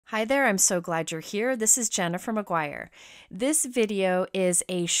Hi there, I'm so glad you're here. This is Gina from McGuire. This video is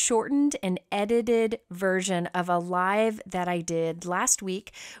a shortened and edited version of a live that I did last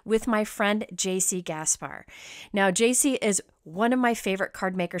week with my friend Jaycee Gaspar. Now, Jaycee is one of my favorite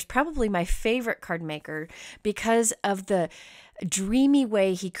card makers, probably my favorite card maker, because of the dreamy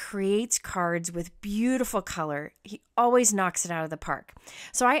way he creates cards with beautiful color. He always knocks it out of the park.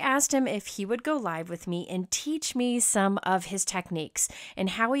 So I asked him if he would go live with me and teach me some of his techniques and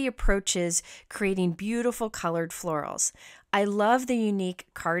how he approaches creating beautiful colored florals. I love the unique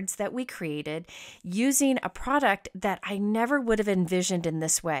cards that we created using a product that I never would have envisioned in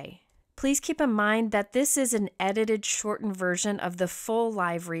this way. Please keep in mind that this is an edited, shortened version of the full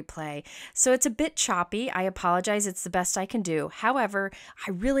live replay, so it's a bit choppy. I apologize, it's the best I can do. However,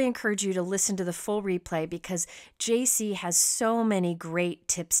 I really encourage you to listen to the full replay because Jaycee has so many great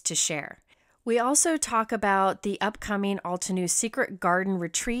tips to share. We also talk about the upcoming Altenew Secret Garden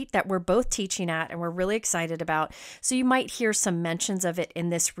Retreat that we're both teaching at and we're really excited about, so you might hear some mentions of it in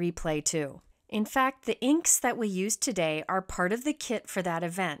this replay too. In fact, the inks that we use today are part of the kit for that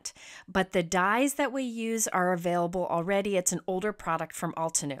event, but the dyes that we use are available already. It's an older product from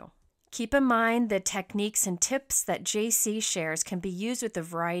Altenew. Keep in mind the techniques and tips that Jaycee shares can be used with a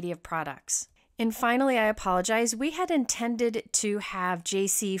variety of products. And finally, I apologize. We had intended to have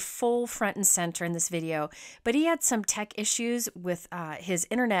Jaycee full front and center in this video, but he had some tech issues with his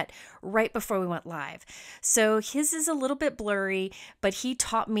internet right before we went live. So his is a little bit blurry, but he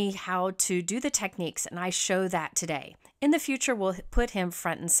taught me how to do the techniques, and I show that today. In the future, we'll put him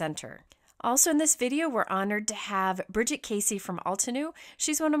front and center. Also in this video, we're honored to have Bridget Casey from Altenew.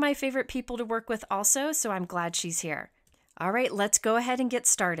 She's one of my favorite people to work with also, so I'm glad she's here. All right, let's go ahead and get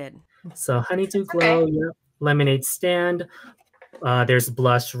started. So Honeydew Glow, okay. Yep. Lemonade Stand. There's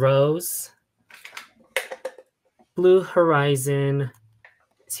Blush Rose, Blue Horizon,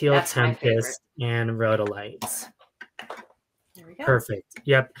 Teal That's Tempest, and Rhodolites. There we go. Perfect.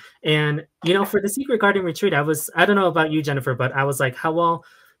 Yep. And, for the Secret Garden Retreat, I don't know about you, Jennifer, but I was like, well,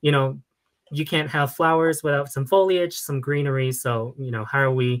 you can't have flowers without some foliage, some greenery. So,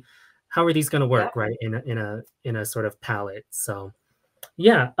 how are these going to work, right, in a sort of palette? So,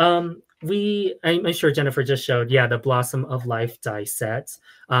 yeah, I'm sure Jennifer just showed, the Blossom of Life die set.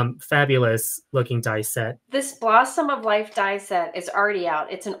 Fabulous looking die set. This Blossom of Life die set is already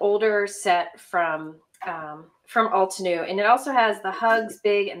out. It's an older set from Altenew, and it also has the Hugs,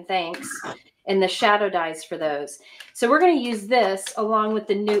 Big, and Thanks, and the shadow dies for those. So we're going to use this along with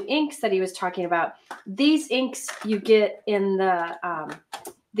the new inks that he was talking about. These inks you get in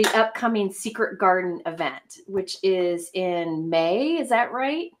the upcoming Secret Garden event, which is in May. Is that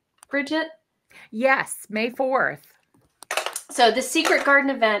right, Bridget? Yes, May 4th. So the Secret Garden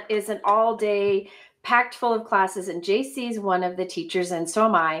event is an all-day packed full of classes, and Jaycee is one of the teachers, and so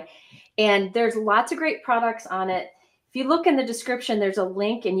am I. And there's lots of great products on it. If you look in the description, there's a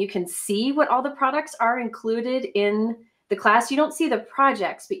link, and you can see what all the products are included in the class. You don't see the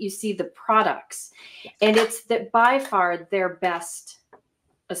projects, but you see the products. And it's by far their best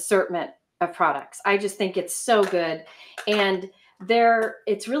assortment of products. I just think it's so good. And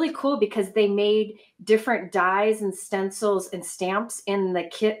it's really cool because they made different dies and stencils and stamps in the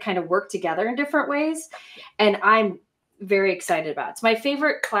kit kind of work together in different ways. And I'm very excited about it. It's my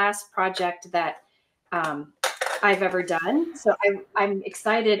favorite class project that I've ever done. So I'm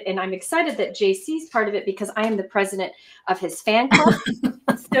excited, and I'm excited that JC's part of it because I am the president of his fan club.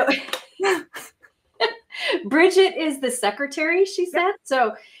 So Bridget is the secretary, she said.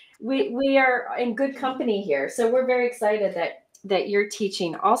 So we are in good company here. So we're very excited that you're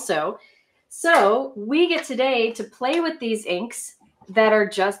teaching also. So we get today to play with these inks that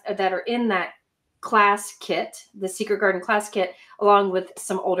are in that class kit, the Secret Garden class kit, along with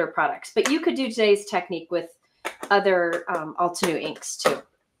some older products. But you could do today's technique with other Altenew inks too.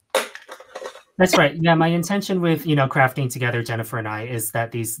 That's right. Yeah, my intention with crafting together, Jennifer and I, is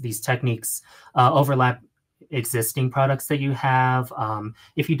that these techniques overlap existing products that you have.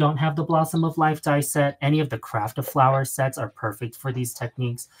 If you don't have the Blossom of Life die set, any of the Craft a Flower sets are perfect for these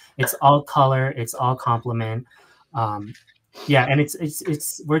techniques. It's all color, it's all complement. Yeah, and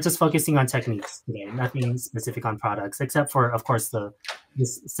we're just focusing on techniques today, nothing specific on products, except for, of course,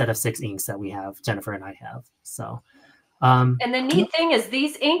 this set of 6 inks that we have, Jennifer and I have. So, and the neat thing is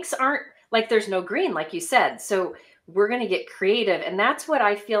these inks aren't like, there's no green, like you said. So we're going to get creative, and that's what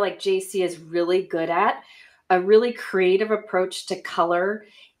I feel like Jaycee is really good at. A really creative approach to color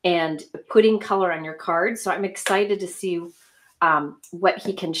and putting color on your cards. So I'm excited to see what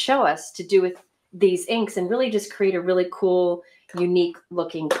he can show us to do with these inks and really just create a really cool, unique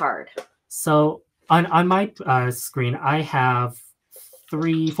looking card. So on my screen, I have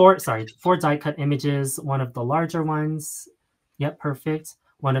four die cut images, one of the larger ones. Yep, perfect.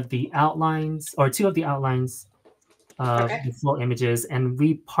 One of the outlines, or two of the outlines of the full images, and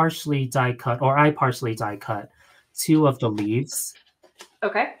we partially die cut, or I partially die cut, two of the leaves.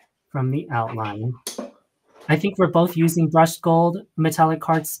 Okay. From the outline. I think we're both using brushed gold metallic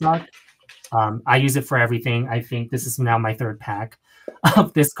cardstock. I use it for everything. I think this is now my third pack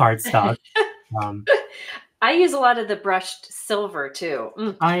of this cardstock. I use a lot of the brushed silver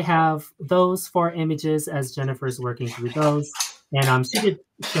too. I have those 4 images as Jennifer's working through those. And she did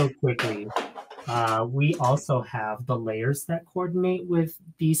show quickly. We also have the layers that coordinate with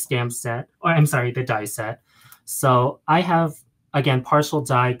the stamp set, or I'm sorry, the die set. So I have, again, partial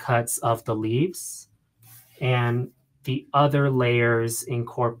die cuts of the leaves and the other layers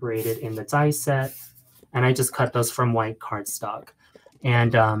incorporated in the die set. And I just cut those from white cardstock.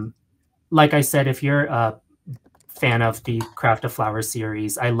 And like I said, if you're a fan of the Craft a Flower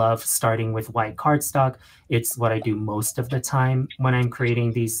series, I love starting with white cardstock. It's what I do most of the time when I'm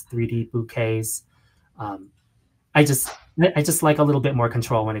creating these 3D bouquets. I just like a little bit more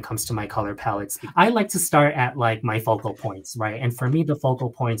control when it comes to my color palettes. I like to start at like my focal points, right? And for me, the focal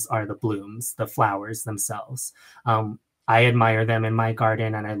points are the blooms, the flowers themselves. I admire them in my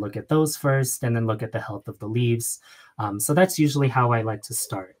garden and I look at those first and then look at the health of the leaves. So that's usually how I like to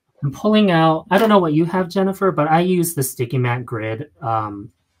start. I'm pulling out, I don't know what you have, Jennifer, but I use the sticky mat grid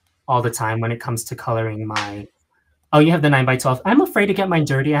all the time when it comes to coloring my... Oh, you have the 9x12. I'm afraid to get mine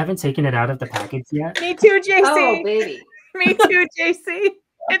dirty. I haven't taken it out of the package yet. Me too, Jaycee. Oh, baby. Me too, Jaycee.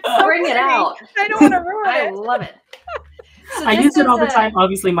 It's so Bring it pretty. out. I don't want to ruin I it. love it. So I use it all the time.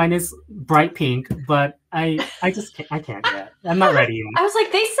 Obviously, mine is bright pink, but I can't yet. I'm not ready yet. I was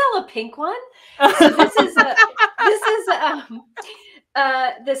like, they sell a pink one. So this is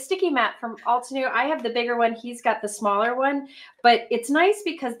the sticky mat from Altenew. I have the bigger one. He's got the smaller one, but it's nice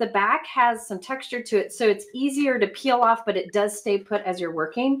because the back has some texture to it. So it's easier to peel off, but it does stay put as you're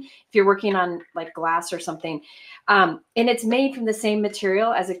working. If you're working on like glass or something. And it's made from the same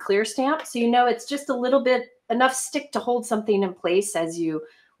material as a clear stamp. So, it's just a little bit enough stick to hold something in place as you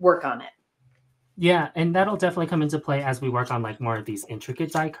work on it. Yeah, and that'll definitely come into play as we work on like more of these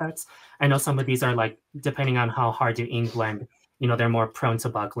intricate die cuts. I know some of these are like, depending on how hard you ink blend, they're more prone to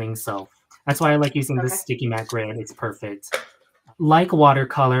buckling. So that's why I like using this sticky mat grid. It's perfect. Like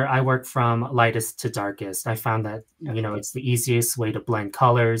watercolor, I work from lightest to darkest. I found that, it's the easiest way to blend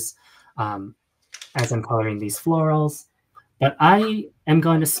colors as I'm coloring these florals. But I am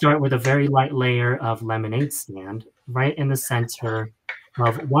going to start with a very light layer of lemonade stand right in the center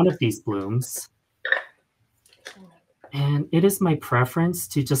of one of these blooms. And it is my preference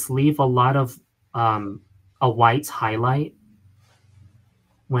to just leave a lot of a white highlight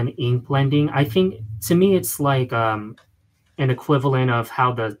when ink blending. I think, to me, it's like an equivalent of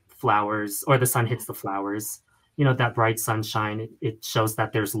how the flowers or the sun hits the flowers. That bright sunshine, it shows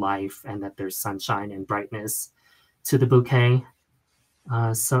that there's life and that there's sunshine and brightness to the bouquet.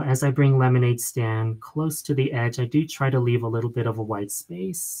 So as I bring lemonade stand close to the edge, I do try to leave a little bit of a white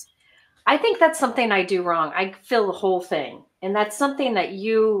space. I think that's something I do wrong. I fill the whole thing. And that's something that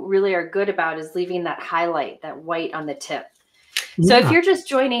you really are good about, is leaving that highlight, that white on the tip. So if you're just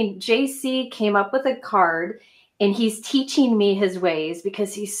joining, Jaycee came up with a card and he's teaching me his ways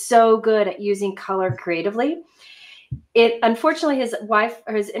because he's so good at using color creatively. Unfortunately, his wife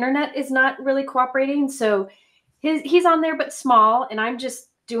or his internet is not really cooperating. So he's on there, but small. And I'm just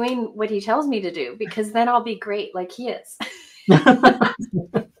doing what he tells me to do, because then I'll be great like he is.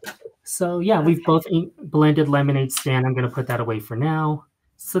 So yeah, we've both blended lemonade stand. I'm going to put that away for now.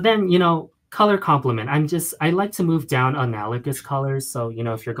 So then, color complement. I like to move down analogous colors. So,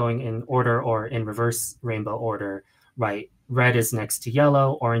 if you're going in order or in reverse rainbow order, right? Red is next to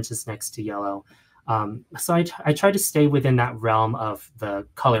yellow, orange is next to yellow. So I try to stay within that realm of the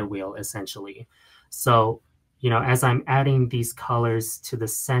color wheel, essentially. So, as I'm adding these colors to the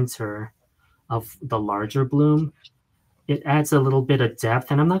center of the larger bloom, it adds a little bit of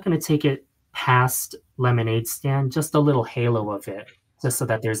depth, and I'm not going to take it past lemonade stand, just a little halo of it, just so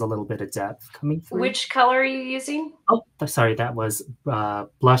that there's a little bit of depth coming through. Which color are you using? Oh, sorry, that was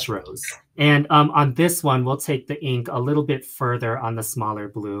blush rose. And on this one, we'll take the ink a little bit further on the smaller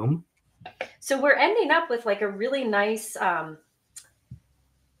bloom. So we're ending up with like a really nice,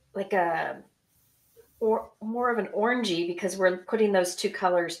 more of an orangey, because we're putting those two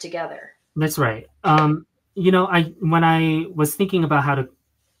colors together. That's right. When I was thinking about how to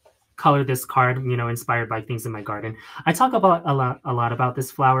color this card, inspired by things in my garden, I talk about a lot about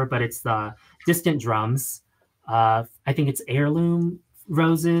this flower, but it's the distant drums. I think it's Heirloom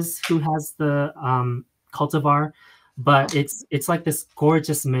Roses who has the cultivar, but it's like this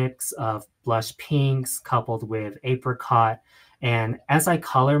gorgeous mix of blush pinks coupled with apricot. And as I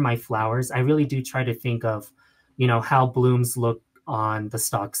color my flowers, I really do try to think of, how blooms look on the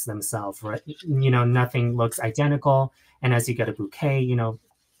stalks themselves, right? Nothing looks identical. And as you get a bouquet,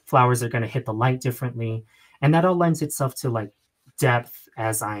 flowers are going to hit the light differently. And that all lends itself to like depth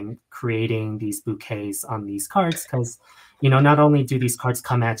as I'm creating these bouquets on these cards, because, not only do these cards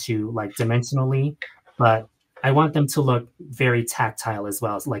come at you like dimensionally, but I want them to look very tactile as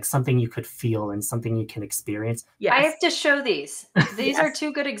well. It's like something you could feel and something you can experience. Yes. I have to show these. These are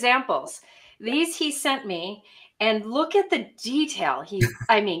two good examples. These he sent me, and look at the detail.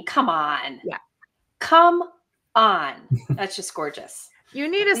 Come on. Yeah. Come on. That's just gorgeous. You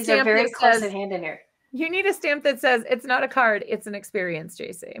need a These stamp are very that close says, at hand in here. you need a stamp that says it's not a card, it's an experience,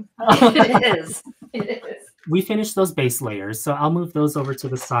 Jaycee. It is. It is. We finished those base layers, so I'll move those over to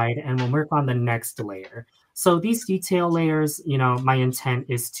the side and we'll work on the next layer. So these detail layers, my intent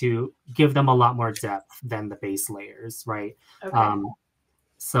is to give them a lot more depth than the base layers, right? Okay.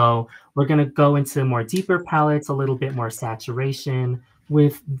 So we're going to go into more deeper palettes, a little bit more saturation.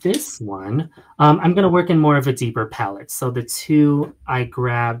 With this one, I'm going to work in more of a deeper palette. So the two I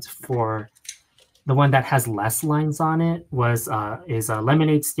grabbed for the one that has less lines on it is a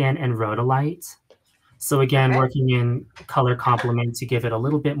Lemonade Stand and Rhodolite. So again, working in color complement to give it a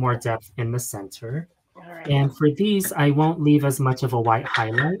little bit more depth in the center. All right. And for these, I won't leave as much of a white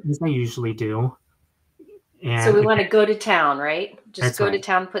highlight as I usually do. And so we want to go to town, right? Just go to right.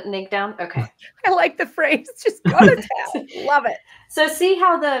 town, put the ink down. Okay. I like the phrase. Just go to town. Love it. So see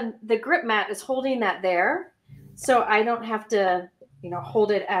how the grip mat is holding that there? So I don't have to,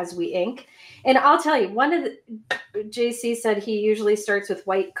 hold it as we ink. And I'll tell you, Jaycee said he usually starts with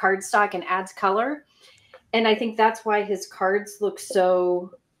white cardstock and adds color. And I think that's why his cards look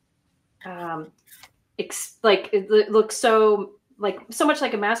so, it looks so much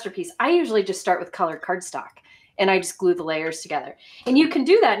like a masterpiece. I usually just start with colored cardstock and I just glue the layers together. And you can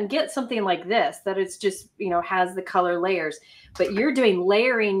do that and get something like this, that it's just, has the color layers, but you're doing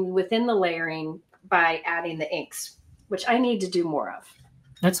layering within the layering by adding the inks, which I need to do more of.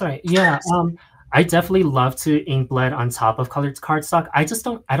 That's right. Yeah. I definitely love to ink blend on top of colored cardstock.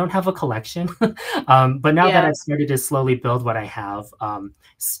 I don't have a collection. But now that I've started to slowly build what I have,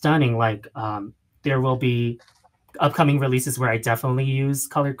 stunning. Like there will be upcoming releases where I definitely use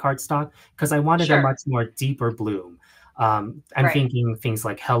colored cardstock because I wanted a much more deeper bloom. I'm thinking things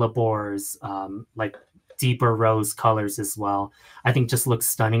like hellebores, like deeper rose colors as well. I think just looks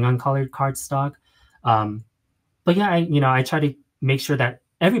stunning on colored cardstock. But yeah, I try to make sure that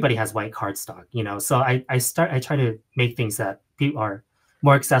everybody has white cardstock, so I try to make things that people are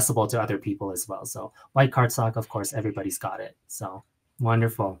more accessible to other people as well. So white cardstock, of course, everybody's got it. So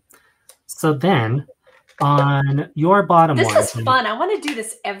wonderful. So then on your bottom one. This is fun. I want to do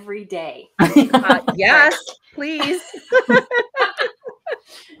this every day. Yes, please.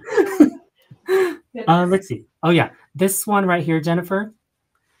 Let's see. Oh yeah, this one right here, Jennifer.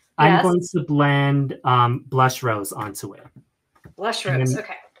 I'm going to blend blush rose onto it. Blush rose.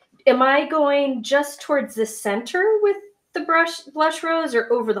 Okay. Am I going just towards the center with the blush rose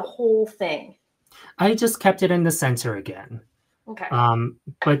or over the whole thing? I just kept it in the center again. Okay.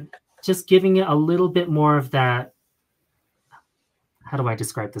 But just giving it a little bit more of that, how do I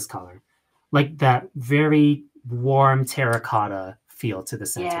describe this color? Like that very warm terracotta feel to the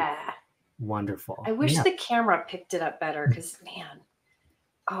center. Yeah. Wonderful. I wish the camera picked it up better because, man,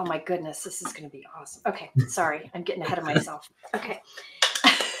 oh my goodness, this is going to be awesome. Okay. Sorry. I'm getting ahead of myself. Okay.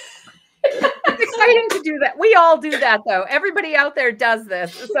 It's exciting to do that. We all do that, though. Everybody out there does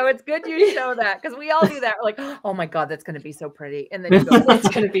this. So it's good you show that because we all do that. We're like, oh my God, that's going to be so pretty. And then you go, it's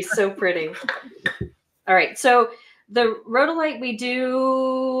going to be so pretty. All right. So the rhodolite, we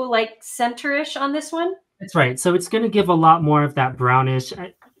do like center-ish on this one. That's right. So it's going to give a lot more of that brownish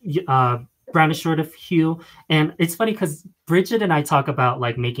sort of hue. And it's funny because Bridget and I talk about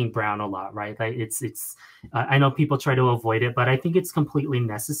like making brown a lot, right? Like it's I know people try to avoid it, but I think it's completely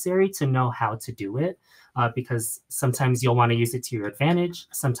necessary to know how to do it because sometimes you'll want to use it to your advantage.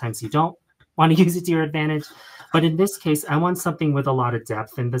 Sometimes you don't want to use it to your advantage. But in this case, I want something with a lot of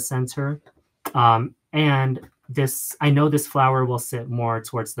depth in the center. And I know this flower will sit more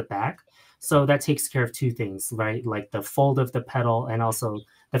towards the back. So that takes care of two things, right? Like the fold of the petal and also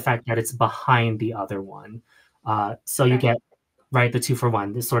the fact that it's behind the other one. So you get, right, the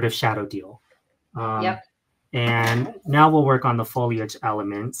 2-for-1, this sort of shadow deal. Yep. And now we'll work on the foliage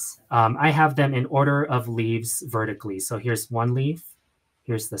elements. I have them in order of leaves vertically. So here's one leaf,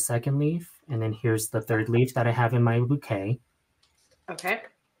 here's the second leaf, and then here's the third leaf that I have in my bouquet. Okay.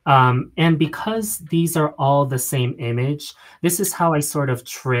 And because these are all the same image, this is how I sort of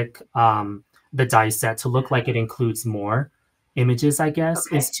trick the die set to look like it includes more images, I guess,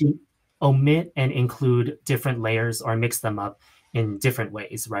 Okay. is to omit and include different layers or mix them up in different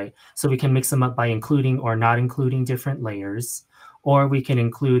ways, right? So we can mix them up by including or not including different layers, or we can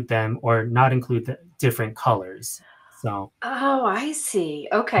include them or not include the different colors. So, Oh, I see.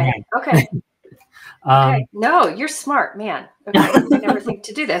 Okay. yeah. Okay. Um, Okay. No, you're smart, man. Okay. I never think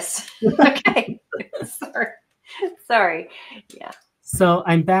to do this. Okay. Sorry. Sorry. Yeah. So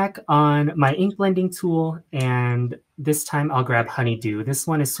I'm back on my ink blending tool, and this time I'll grab Honeydew. This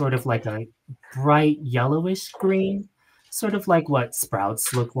one is sort of like a bright yellowish green, sort of like what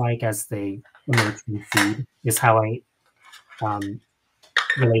sprouts look like as they emerge from seed, is how I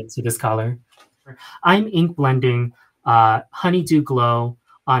relate to this color. I'm ink blending Honeydew Glow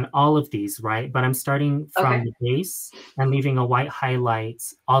on all of these, right? But I'm starting from the base and leaving a white highlight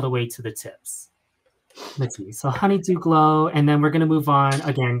all the way to the tips. Let's see. So Honeydew Glow, and then we're going to move on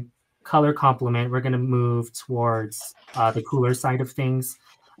again. Color complement. We're going to move towards the cooler side of things.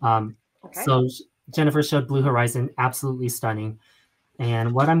 So Jennifer showed Blue Horizon, absolutely stunning.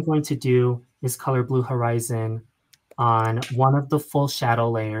 And what I'm going to do is color Blue Horizon on one of the full shadow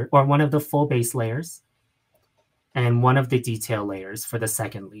layer or one of the full base layers and one of the detail layers for the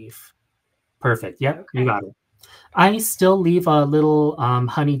second leaf. Perfect. Yep, you got it. I still leave a little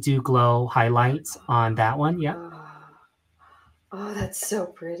Honeydew Glow highlight on that one. Yeah. Oh, that's so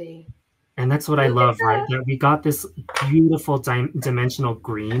pretty. And that's what I love, right? That we got this beautiful dimensional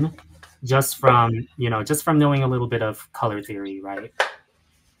green just from, just from knowing a little bit of color theory, right?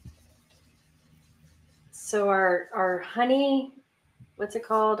 So our honey, what's it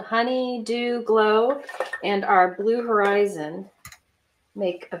called? Honeydew Glow and our Blue Horizon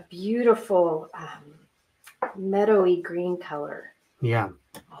make a beautiful meadowy green color. Yeah.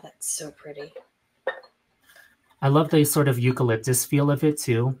 Oh, that's so pretty. I love the sort of eucalyptus feel of it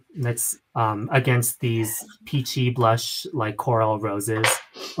too. That's against these peachy blush like coral roses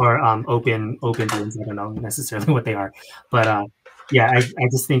or open blooms. I don't know necessarily what they are, but yeah, I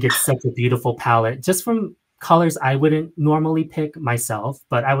just think it's such a beautiful palette just from colors I wouldn't normally pick myself,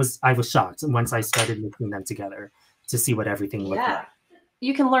 but I was shocked once I started mixing them together to see what everything looked like.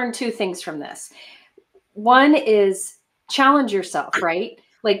 You can learn two things from this. One is challenge yourself, right?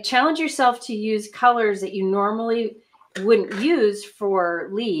 Like challenge yourself to use colors that you normally wouldn't use for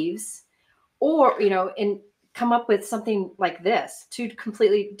leaves, or, and come up with something like this, two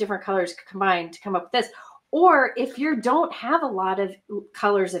completely different colors combined to come up with this. Or if you don't have a lot of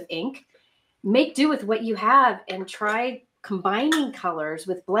colors of ink, make do with what you have and try combining colors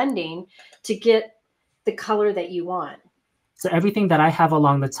with blending to get the color that you want. So everything that I have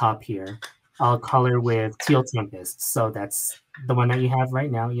along the top here, I'll color with Teal Tempest. So that's the one that you have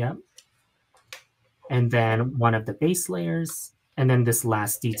right now. Yep. And then one of the base layers, and then this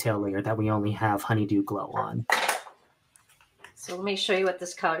last detail layer that we only have Honeydew Glow on. So let me show you what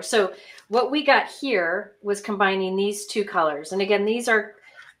this color. So what we got here was combining these two colors. And again, these are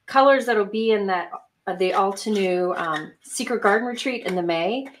colors that will be in that the Altenew Secret Garden Retreat in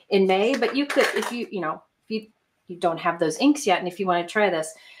May. But you could, if you don't have those inks yet, and if you want to try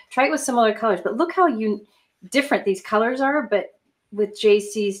this, try it with similar colors. But look how different these colors are. But with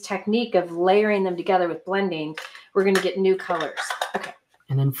Jaycee's technique of layering them together with blending, we're going to get new colors. Okay.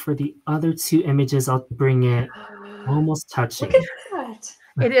 And then for the other two images, I'll bring it almost touching. Look at that.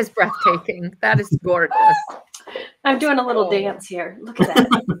 It is breathtaking. That is gorgeous. I'm doing a little dance here. Look at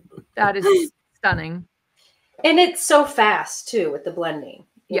that. That is stunning. And it's so fast too with the blending,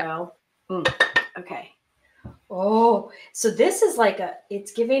 you know? Okay. Oh, so this is like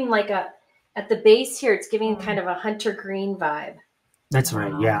it's giving like at the base here, it's giving kind of a hunter green vibe. That's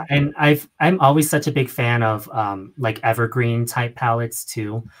right. Yeah. And I'm always such a big fan of like evergreen type palettes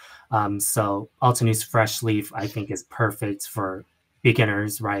too. So Altenew's Fresh Leaf, I think, is perfect for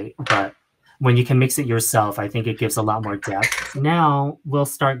beginners, right? But when you can mix it yourself, I think it gives a lot more depth. Now we'll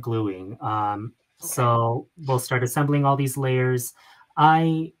start gluing. So we'll start assembling all these layers.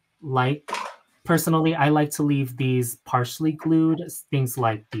 Personally, I like to leave these partially glued, things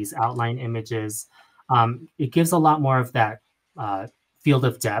like these outline images. It gives a lot more of that field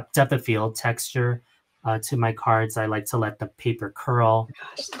of depth of field texture to my cards. I like to let the paper curl.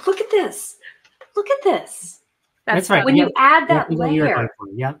 Gosh, look at this. Look at this. That's right. When you add that layer.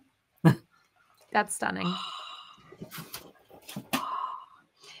 Yep. That's stunning.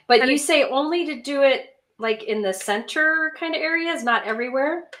 But you say only to do it like in the center kind of areas, not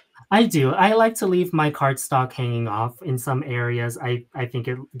everywhere? I do. I like to leave my cardstock hanging off in some areas. I think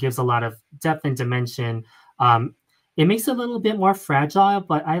it gives a lot of depth and dimension. it makes it a little bit more fragile,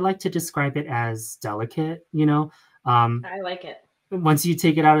 but I like to describe it as delicate, you know. I like it. Once you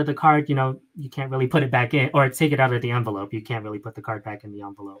take it out of the card, you know, you can't really put it back in, or take it out of the envelope. You can't really put the card back in the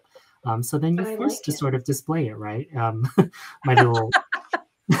envelope. So then you're forced to sort of display it, right? My little...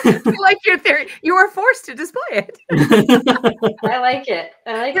 I like your theory. You were forced to display it. I like it.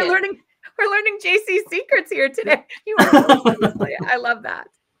 I like it. We're learning Jaycee's secrets here today. You were forced to display it. I love that.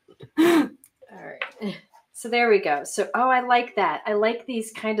 All right. So there we go. So, oh, I like that. I like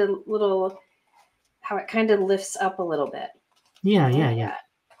these kind of little, how it kind of lifts up a little bit. Yeah.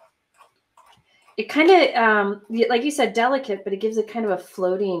 It kind of, like you said, delicate, but it gives it kind of a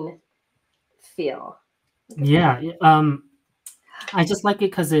floating feel. Yeah. I just like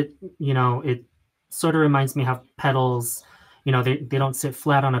it because it, you know, it sort of reminds me how petals, you know, they don't sit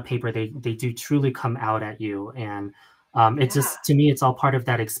flat on a paper. They do truly come out at you. And it just, to me, it's all part of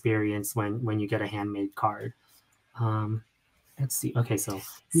that experience when you get a handmade card. Let's see. Okay, so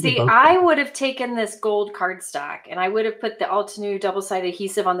see, I would have taken this gold cardstock and I would have put the Altenew double-sided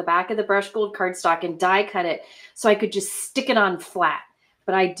adhesive on the back of the brushed gold cardstock and die cut it so I could just stick it on flat.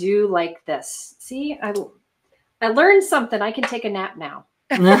 But I do like this. See, I learned something. I can take a nap now.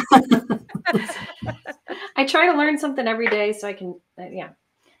 I try to learn something every day so I can,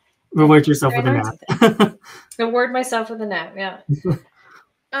 reward yourself with a nap. Reward myself with a nap, yeah.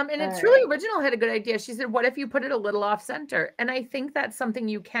 And it's really original had a good idea. She said, what if you put it a little off center? And I think that's something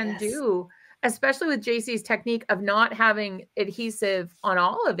you can do, especially with Jaycee's technique of not having adhesive on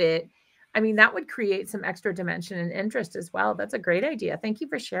all of it. I mean, that would create some extra dimension and interest as well. That's a great idea. Thank you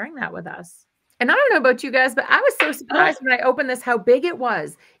for sharing that with us. And I don't know about you guys, but I was so surprised when I opened this, how big it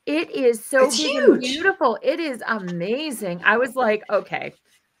was. It is so big and beautiful. It is amazing. I was like, okay,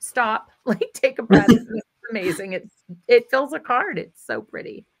 stop, like take a breath. This is amazing. It fills a card. It's so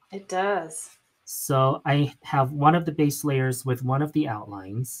pretty. It does. So I have one of the base layers with one of the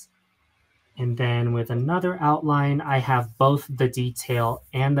outlines. And then with another outline, I have both the detail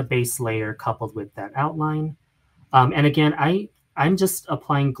and the base layer coupled with that outline. And again, I'm just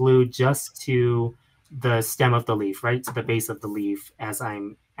applying glue just to the stem of the leaf, right? To the base of the leaf as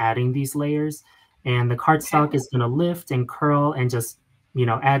I'm adding these layers. And the cardstock is going to lift and curl and just, you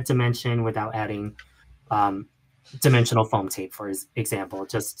know, add dimension without adding dimensional foam tape, for example,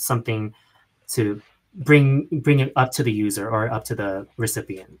 just something to bring it up to the user or up to the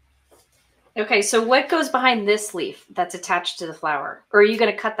recipient. Okay, so what goes behind this leaf that's attached to the flower? Or are you going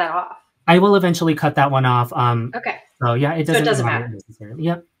to cut that off? I will eventually cut that one off. Okay. So yeah, it doesn't matter necessarily.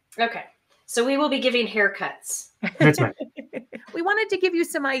 Yep. Okay. So we will be giving haircuts. That's right. We wanted to give you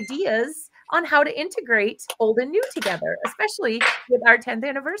some ideas on how to integrate old and new together, especially with our 10th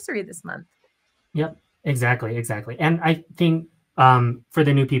anniversary this month. Yep, exactly. And I think for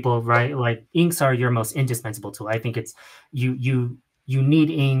the new people, right, like inks are your most indispensable tool. I think it's you need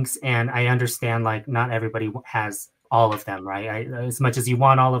inks, and I understand like not everybody has all of them, right? As much as you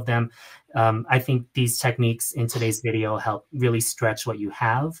want all of them, I think these techniques in today's video help really stretch what you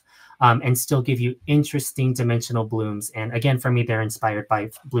have and still give you interesting dimensional blooms. And again, for me, they're inspired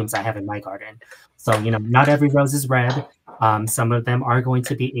by blooms I have in my garden. So, you know, not every rose is red. Some of them are going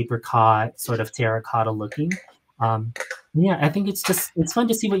to be apricot, sort of terracotta looking. Yeah, I think it's fun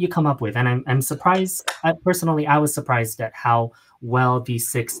to see what you come up with. And I'm surprised, personally, I was surprised at how well these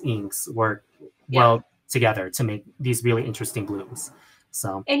 6 inks work well together to make these really interesting blooms.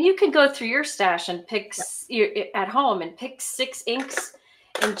 So, and you can go through your stash and pick at home and pick 6 inks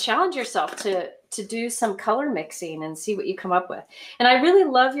and challenge yourself to do some color mixing and see what you come up with. And I really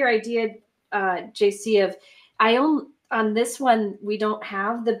love your idea, Jaycee, of on this one, we don't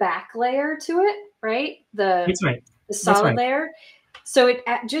have the back layer to it, right? The solid layer. So it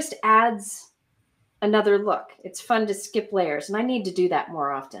just adds another look. It's fun to skip layers, and I need to do that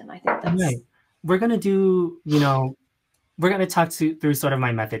more often. I think that's right. We're going to do, you know, we're going to talk through sort of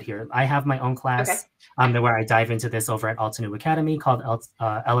my method here. I have my own class where I dive into this over at Altenew Academy called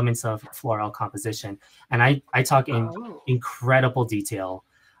Elements of Floral Composition. And I talk in incredible detail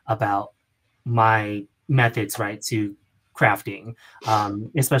about my methods, right, to crafting,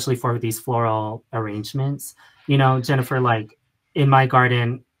 especially for these floral arrangements. You know, Jennifer, like in my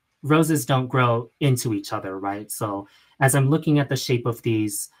garden, roses don't grow into each other, right? So as I'm looking at the shape of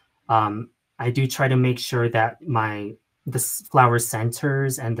these, I do try to make sure that the flower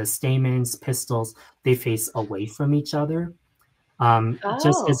centers and the stamens, pistils, they face away from each other,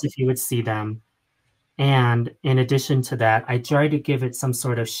 just as if you would see them. And in addition to that, I try to give it some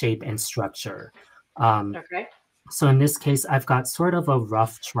sort of shape and structure. So in this case, I've got sort of a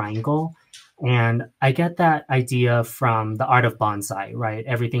rough triangle, and I get that idea from the art of bonsai, right?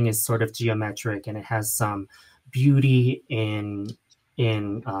 Everything is sort of geometric and it has some beauty in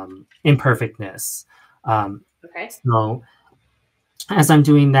imperfectness. Okay. So as I'm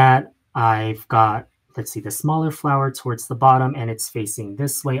doing that, I've got, let's see, the smaller flower towards the bottom, and it's facing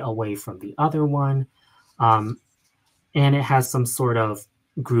this way away from the other one. And it has some sort of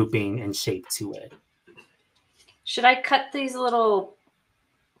grouping and shape to it. Should I cut these little,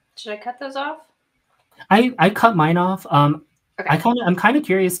 should I cut those off? I cut mine off. Okay. I'm kind of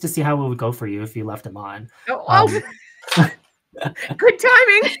curious to see how it would go for you if you left them on. Good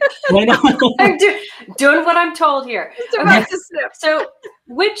timing. I'm doing what I'm told here. About to snip. So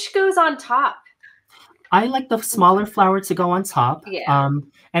which goes on top? I like the smaller flower to go on top. Yeah.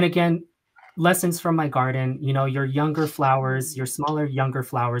 And again, lessons from my garden, you know, your younger flowers, your smaller, younger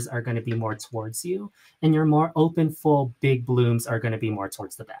flowers are going to be more towards you, and your more open, full, big blooms are going to be more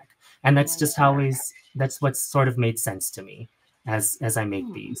towards the back. And that's just that's what sort of made sense to me as I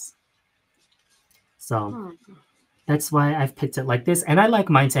make these. So that's why I've picked it like this. And I like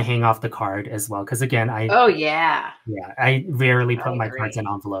mine to hang off the card as well. Because again, I rarely put my cards in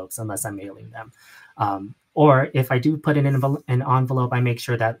envelopes unless I'm mailing them. Or if I do put it in an envelope, I make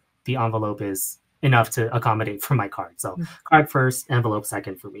sure that the envelope is enough to accommodate for my card. So card first, envelope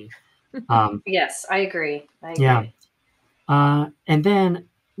second for me. Yes, I agree. Yeah. And then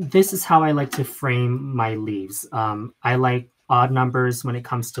this is how I like to frame my leaves. I like odd numbers when it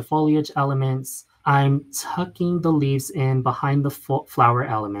comes to foliage elements. I'm tucking the leaves in behind the flower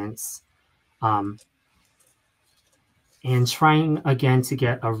elements, and trying again to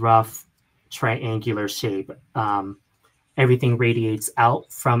get a rough triangular shape. Everything radiates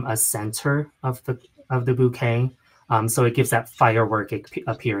out from a center of the bouquet, so it gives that firework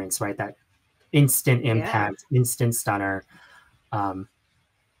appearance, right? That instant impact, instant stunner. I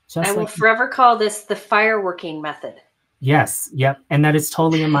will forever call this the fireworking method. Yes, yep. And that is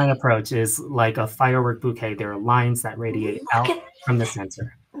totally in my approach, is like a firework bouquet. There are lines that radiate out from the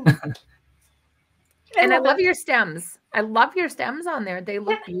center. And I love your stems. I love your stems on there. They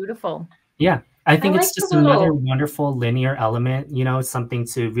look beautiful. Yeah, I think it's just another wonderful linear element, you know, something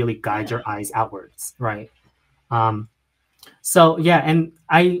to really guide your eyes outwards, right? So yeah, and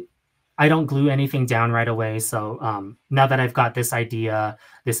I don't glue anything down right away. So now that I've got this idea,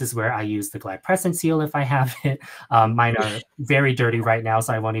 this is where I use the Glide Press and Seal if I have it. Mine are very dirty right now,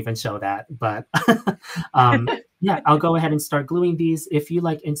 so I won't even show that. But yeah, I'll go ahead and start gluing these. If you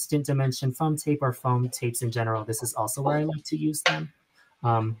like instant dimension foam tape or foam tapes in general, this is also where I like to use them.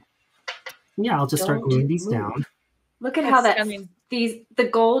 Yeah, I'll just start gluing these down. Look at how the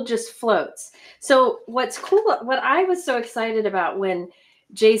gold just floats. So what's cool, what I was so excited about when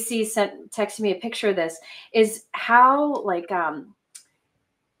Jaycee texted me a picture of this is how like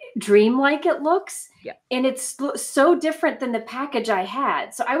dreamlike it looks. Yeah. And it's so different than the package I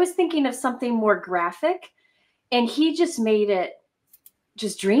had. So I was thinking of something more graphic, and he just made it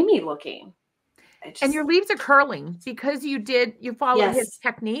just dreamy looking. And your leaves are curling because you followed his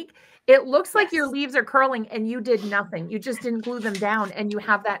technique. It looks like your leaves are curling and you did nothing. You just didn't glue them down, and you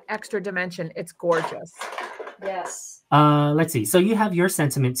have that extra dimension. It's gorgeous. Yes. Let's see. So you have your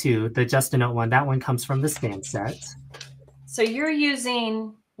sentiment too, the Just a Note one. That one comes from the stand set. So you're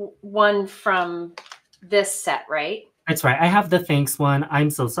using one from this set, right? That's right. I have the Thanks one. I'm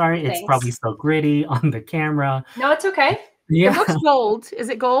so sorry. It's probably so gritty on the camera. No, it's okay. Yeah. It looks gold. Is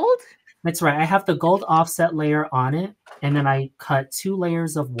it gold? That's right. I have the gold offset layer on it, and then I cut 2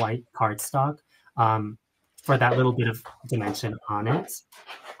 layers of white cardstock for that little bit of dimension on it.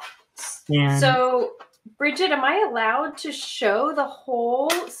 And so, Bridget, am I allowed to show the whole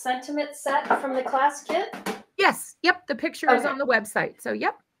sentiment set from the class kit? Yes. Yep. The picture is on the website. So,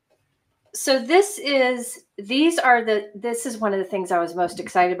 yep. So this is one of the things I was most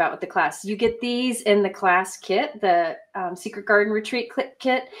excited about with the class. You get these in the class kit, the Secret Garden Retreat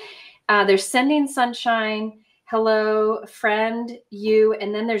kit. There's Sending Sunshine, Hello, Friend, You,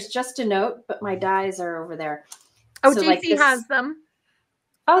 and then there's Just a Note, but my dies are over there. Oh, so Jaycee has them.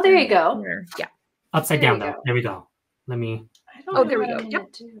 Oh, there you go. Yeah. Upside down, though. There we go. Let me. Oh, there we go. Yep.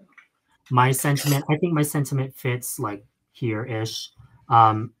 My sentiment, I think my sentiment fits like here-ish.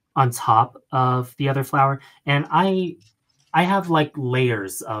 On top of the other flower, and I have like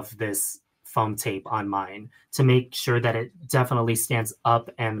layers of this foam tape on mine to make sure that it definitely stands up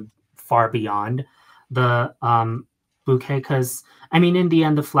and far beyond the bouquet, because I mean, in the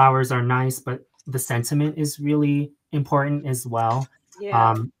end, the flowers are nice, but the sentiment is really important as well.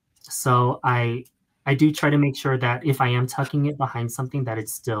 Yeah. So I do try to make sure that if I am tucking it behind something, that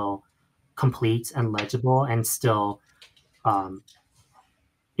it's still complete and legible and still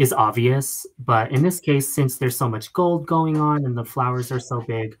is obvious. But in this case, since there's so much gold going on and the flowers are so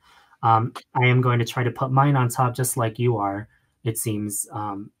big, I am going to try to put mine on top just like you are, it seems,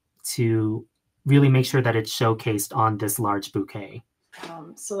 to really make sure that it's showcased on this large bouquet.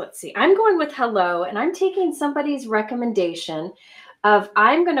 So let's see. I'm going with hello, and I'm taking somebody's recommendation of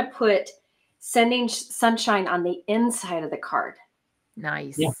I'm going to put sending sunshine on the inside of the card.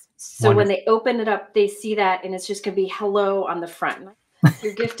 Nice. Yeah. So Wonderful. when they open it up, they see that, and it's just going to be hello on the front.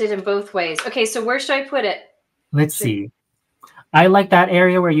 You're gifted in both ways. Okay, so where should I put it? Let's see. I like that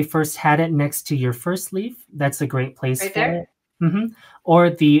area where you first had it next to your first leaf. That's a great place Right for there? it. Or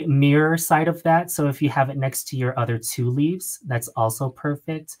the mirror side of that. So if you have it next to your other 2 leaves, that's also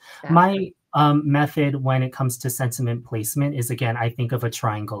perfect. My method when it comes to sentiment placement is, again, I think of a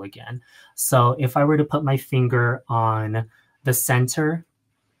triangle again. So if I were to put my finger on the center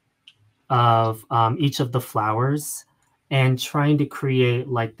of each of the flowers and trying to create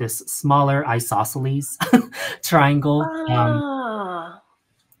like this smaller isosceles triangle,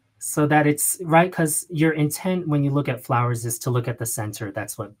 so that it's right, because your intent when you look at flowers is to look at the center.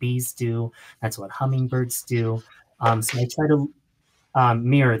 That's what bees do. That's what hummingbirds do. So I try to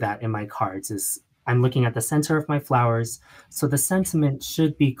mirror that in my cards. Is I'm looking at the center of my flowers, so the sentiment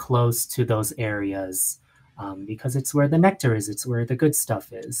should be close to those areas, because it's where the nectar is. It's where the good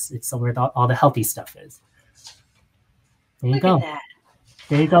stuff is. It's where all the healthy stuff is. There you go.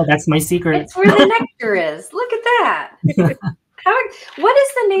 There you go. That's my secret. It's where the nectar is. Look at that. What is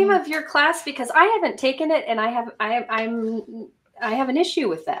the name of your class? Because I haven't taken it, and I have an issue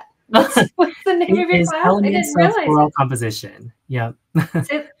with that. What's the name of your class? Elements of Floral Composition. Yeah.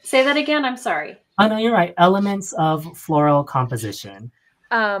 Say that again. I'm sorry. Oh no, you're right. Elements of Floral Composition.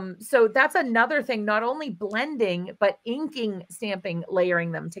 So that's another thing. Not only blending, but inking, stamping,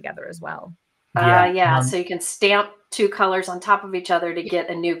 layering them together as well. Yeah. So you can stamp 2 colors on top of each other to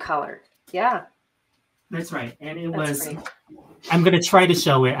get a new color. Yeah. That's right. And it was, I'm going to try to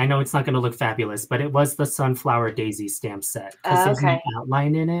show it. I know it's not going to look fabulous, but it was the Sunflower Daisy stamp set, because there's no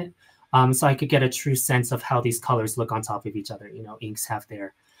outline in it. So I could get a true sense of how these colors look on top of each other. You know, inks have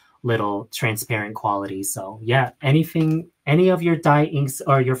their little transparent quality. So yeah, any of your dye inks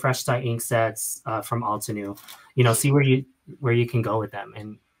or your fresh dye ink sets from Altenew, you know, see where you can go with them.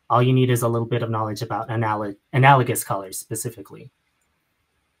 And all you need is a little bit of knowledge about analogous colors specifically.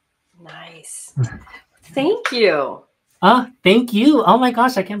 Nice. Thank you. Thank you. Oh my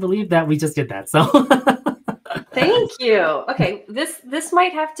gosh, I can't believe that we just did that. So thank you. Okay, this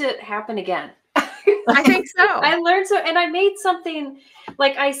might have to happen again. I think so. I learned so, and I made something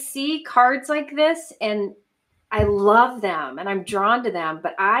like, I see cards like this and I love them and I'm drawn to them,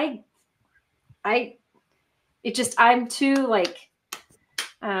 but I'm too like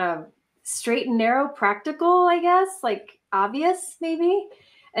straight and narrow, practical, I guess, like obvious maybe.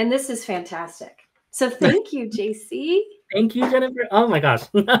 And this is fantastic. So thank you, Jaycee. Thank you, Jennifer. Oh my gosh.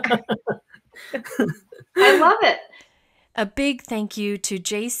 I love it. A big thank you to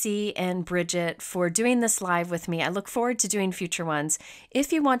Jaycee and Bridget for doing this live with me. I look forward to doing future ones.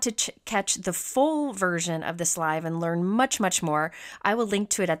 If you want to catch the full version of this live and learn much, much more, I will link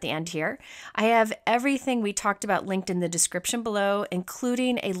to it at the end here. I have everything we talked about linked in the description below,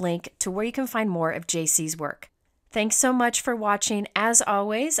 including a link to where you can find more of Jaycee's work. Thanks so much for watching as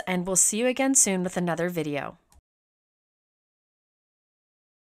always, and we'll see you again soon with another video.